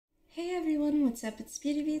what's up? It's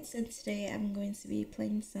Beauty Beats, and today I'm going to be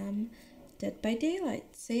playing some Dead by Daylight.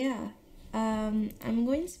 So yeah, I'm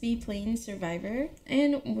going to be playing Survivor,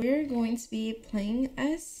 and we're going to be playing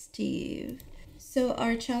as Steve. So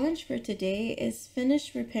our challenge for today is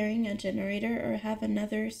finish repairing a generator or have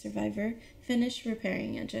another survivor finish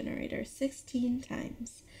repairing a generator 16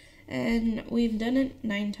 times. And we've done it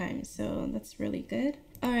 9 times, so that's really good.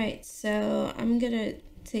 Alright, so I'm gonna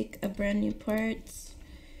take a brand new part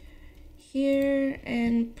here,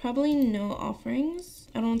 and probably no offerings.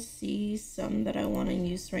 I don't see some that I want to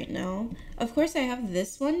use right now. Of course I have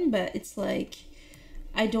this one, but it's like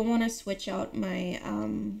I don't want to switch out my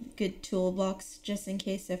good toolbox just in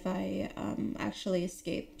case if I actually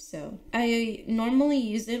escape. So I normally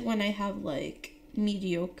use it when I have like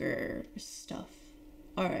mediocre stuff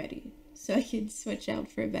already, so I can switch out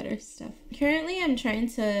for better stuff. Currently I'm trying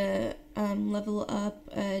to level up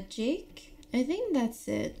Jake. I think that's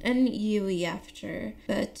it, and Yui after,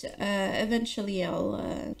 but eventually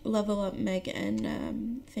I'll level up Meg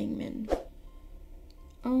and Fangmin.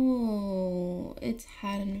 Oh, it's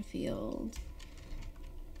Haddonfield.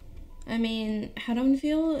 I mean,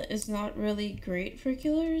 Haddonfield is not really great for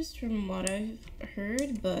killers from what I've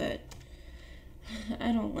heard, but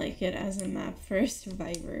I don't like it as a map for a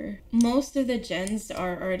survivor. Most of the gens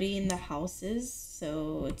are already in the houses,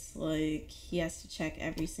 so it's like he has to check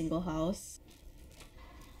every single house.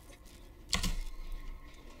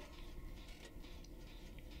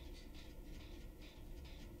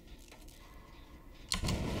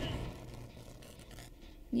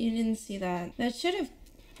 You didn't see that. That should have...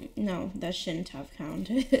 No, that shouldn't have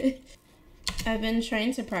counted. I've been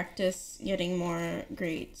trying to practice getting more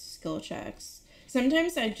great skill checks.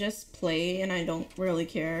 Sometimes I just play and I don't really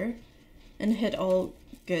care and hit all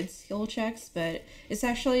good skill checks, but it's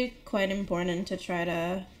actually quite important to try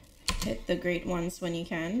to hit the great ones when you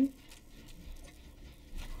can.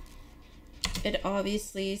 It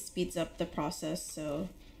obviously speeds up the process, so...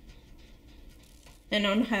 And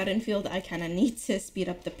on Haddonfield, I kind of need to speed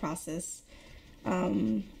up the process.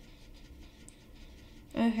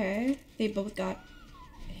 Okay, they both got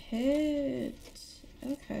hit.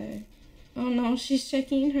 Okay. Oh no, she's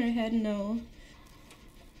shaking her head no.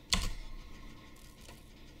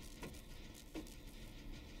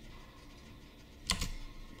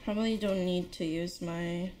 Probably don't need to use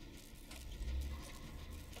my...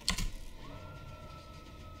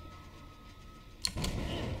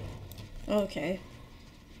 Okay.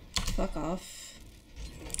 Fuck off.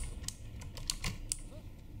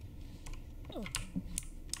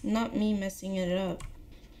 Not me messing it up.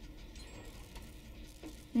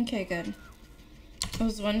 Okay, good. I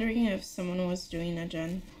was wondering if someone was doing a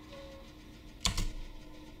gen.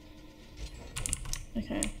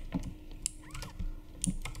 Okay.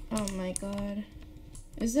 Oh my god.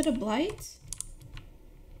 Is it a blight?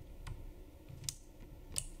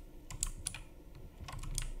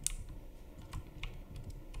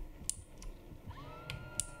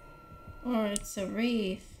 Or it's a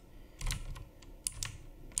wraith.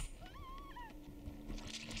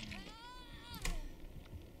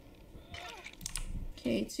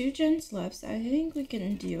 Okay, 2 gens left. I think we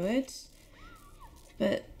can do it.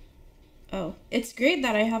 But oh, it's great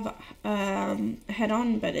that I have head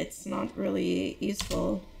on, but it's not really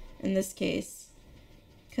useful in this case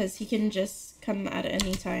because he can just come at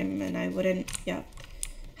any time and I wouldn't. Yeah.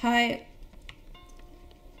 Hi.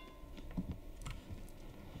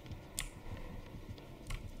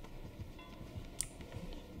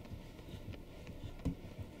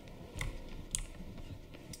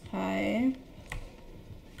 Hi.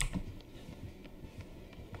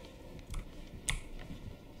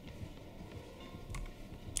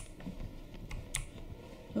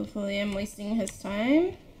 Hopefully I'm wasting his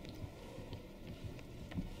time.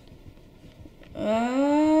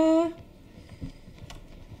 I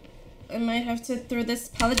might have to throw this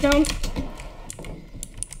pallet down.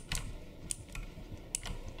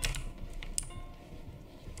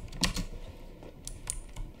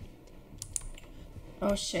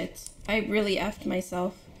 Oh shit. I really effed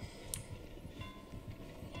myself.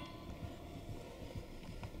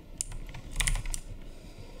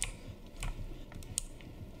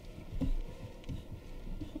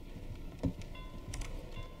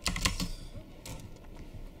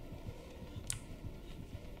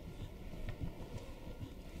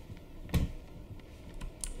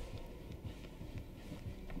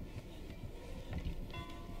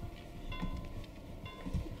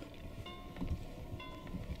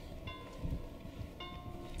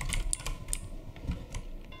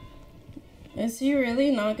 Is he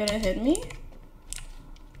really not gonna hit me?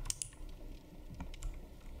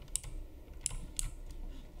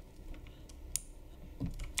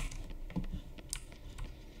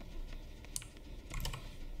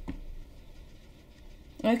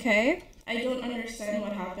 Okay. I don't understand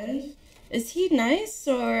what happened. Is he nice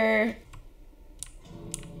or...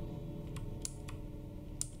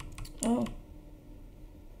 Oh.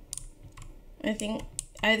 I think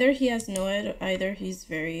either he has no ed, either he's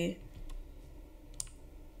very...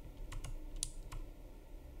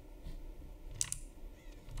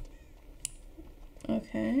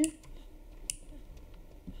 Okay.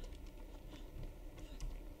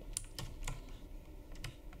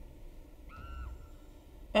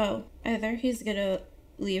 Oh, either he's gonna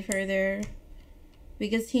leave her there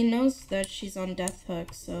because he knows that she's on death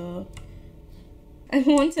hook, so I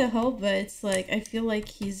want to help, but it's like I feel like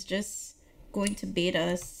he's just going to bait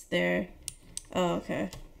us there. Oh, okay.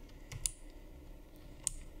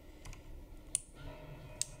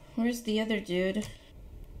 Where's the other dude?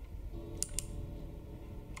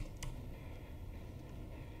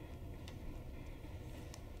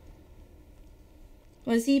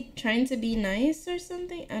 Was he trying to be nice or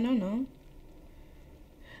something? I don't know.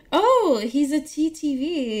 Oh, he's a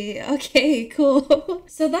TTV. Okay, cool.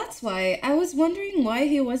 So that's why. I was wondering why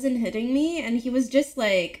he wasn't hitting me and he was just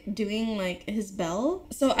like doing like his bell.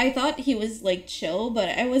 So I thought he was like chill, but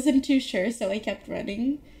I wasn't too sure, so I kept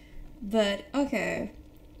running. But okay.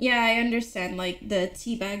 Yeah, I understand like the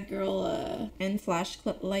teabag girl and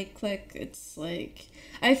flashlight click. It's like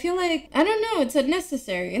I feel like I don't know, it's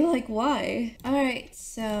unnecessary. Like why? Alright,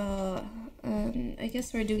 so I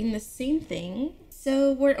guess we're doing the same thing.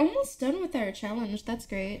 So we're almost done with our challenge. That's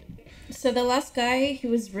great. So the last guy, he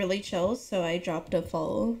was really chill, so I dropped a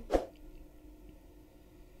follow.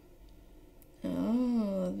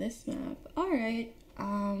 Oh, this map. Alright.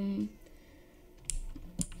 Oh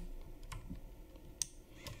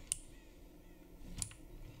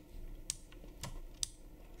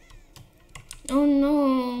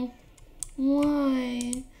no.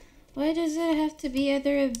 Why? Why does it have to be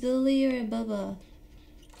either a Billy or a Bubba?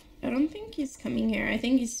 I don't think he's coming here. I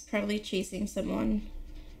think he's probably chasing someone.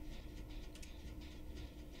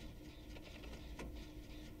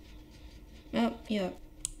 Oh, yeah.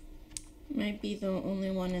 Might be the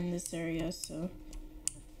only one in this area, so...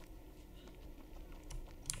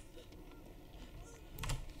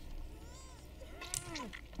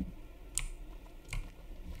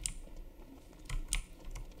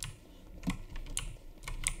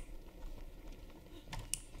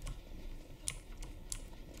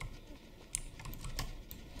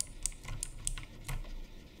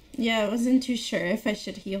 Yeah, I wasn't too sure if I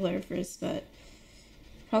should heal her first, but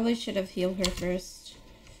probably should have healed her first.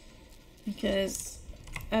 Because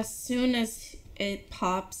as soon as it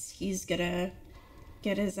pops, he's gonna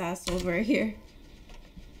get his ass over here.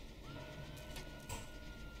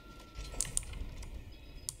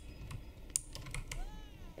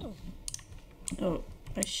 Oh,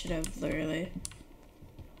 I should have literally...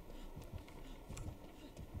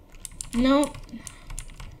 Nope.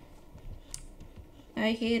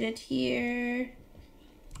 I hate it here.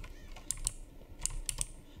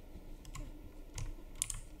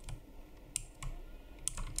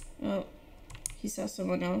 Oh, he saw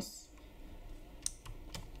someone else.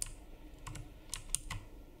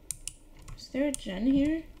 Is there a gen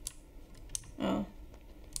here? Oh,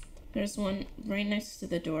 there's one right next to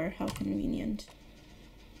the door. How convenient.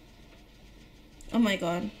 Oh my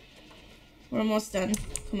god. We're almost done.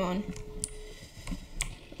 Come on.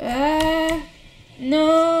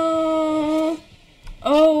 No.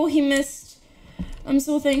 Oh, he missed. I'm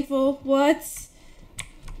so thankful. What?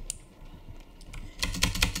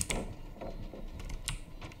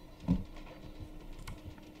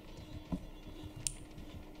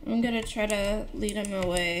 I'm gonna try to lead him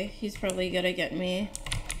away. He's probably gonna get me.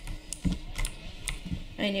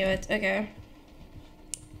 I knew it. Okay.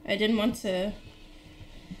 I didn't want to...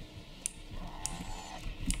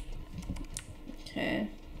 Okay.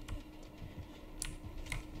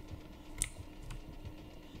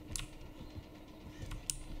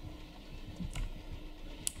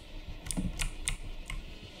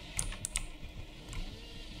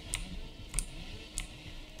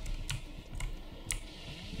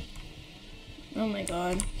 Oh my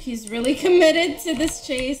god. He's really committed to this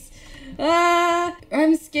chase. Ah!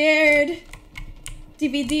 I'm scared.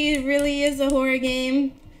 DVD really is a horror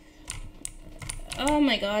game. Oh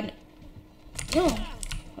my god. No.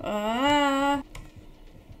 Ah.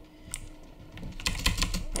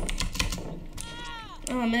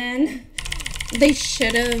 Oh man. They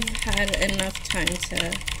should have had enough time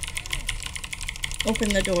to open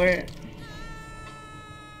the door.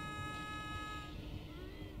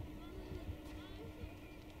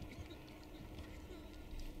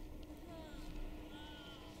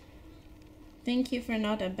 Thank you for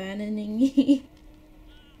not abandoning me.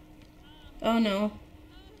 Oh no.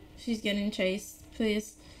 She's getting chased.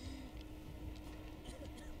 Please.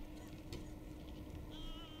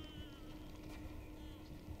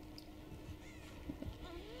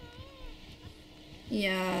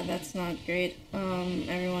 Yeah, that's not great.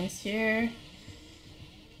 Everyone's here.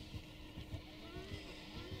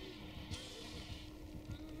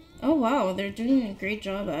 Oh wow, they're doing a great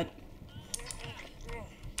job at...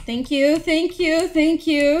 Thank you, thank you, thank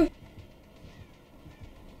you!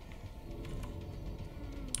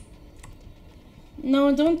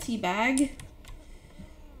 No, don't teabag.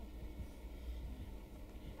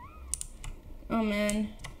 Oh man.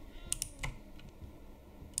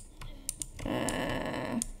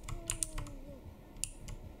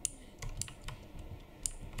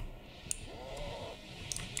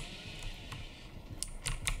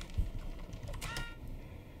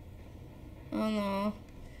 Oh no.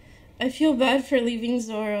 I feel bad for leaving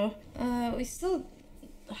Zoro. We still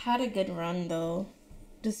had a good run though,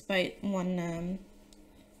 despite one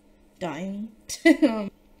dying.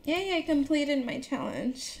 Yay, I completed my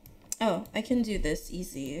challenge. Oh, I can do this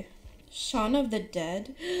easy. Shaun of the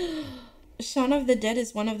Dead. Shaun of the Dead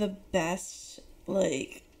is one of the best,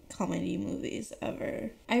 like, comedy movies ever.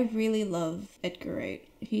 I really love Edgar Wright.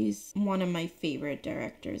 He's one of my favorite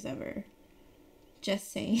directors ever.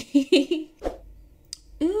 Just saying.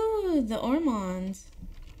 Ooh, the Ormonds.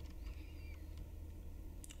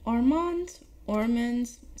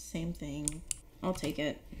 Ormonds, same thing. I'll take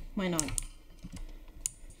it. Why not?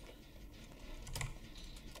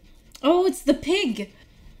 Oh, it's the pig!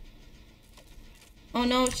 Oh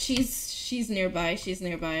no, she's nearby. She's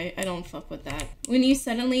nearby. I don't fuck with that. When you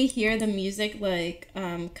suddenly hear the music like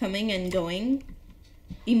coming and going,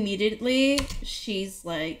 immediately she's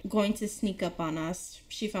like going to sneak up on us.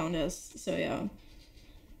 She found us. So yeah.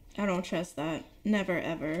 I don't trust that. Never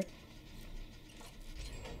ever.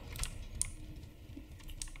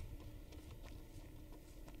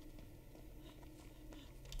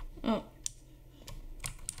 Oh.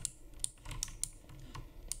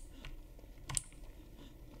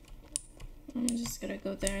 I'm just gonna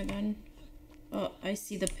go there then. Oh, I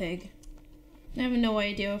see the pig. I have no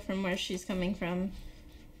idea from where she's coming from.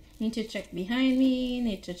 Need to check behind me,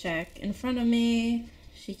 need to check in front of me.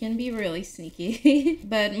 She can be really sneaky.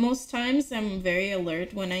 But most times I'm very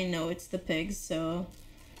alert when I know it's the pig, so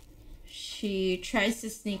she tries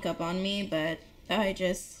to sneak up on me, but I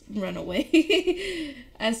just run away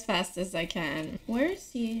as fast as I can. Where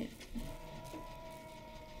is he?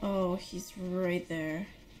 Oh, he's right there.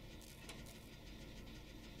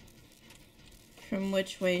 From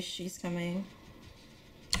which way she's coming?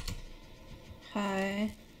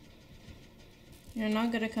 Hi. You're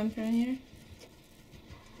not gonna come from here?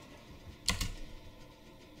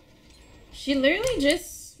 She literally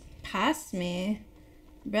just passed me.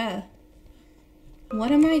 Bruh.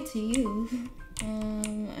 What am I to you?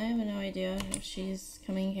 I have no idea if she's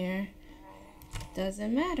coming here.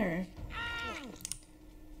 Doesn't matter.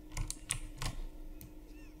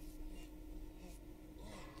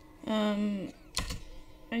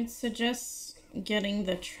 I'd suggest getting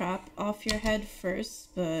the trap off your head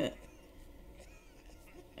first, but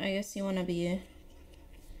I guess you want to be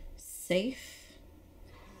safe.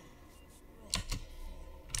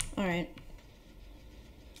 Alright.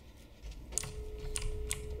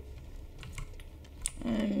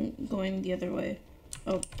 I'm going the other way.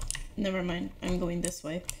 Oh, never mind. I'm going this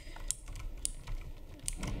way.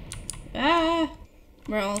 Ah!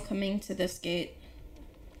 We're all coming to this gate.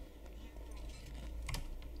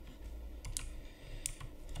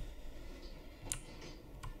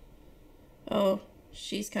 Oh,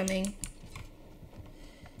 she's coming.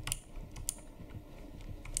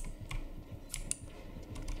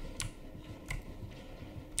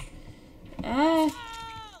 Ah!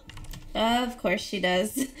 Of course she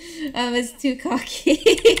does. I was too cocky.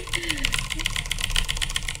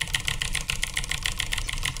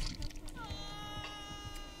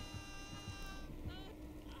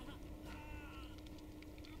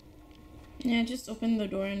 Yeah, just open the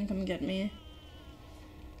door and come get me.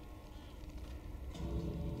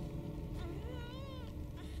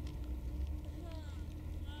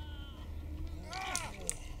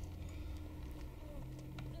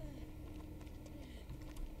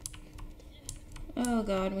 Oh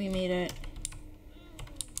god, we made it.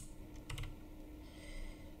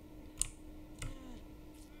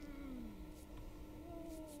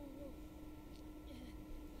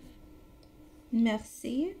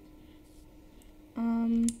 Merci.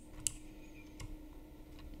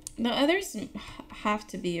 The others have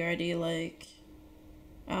to be already like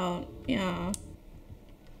out, yeah.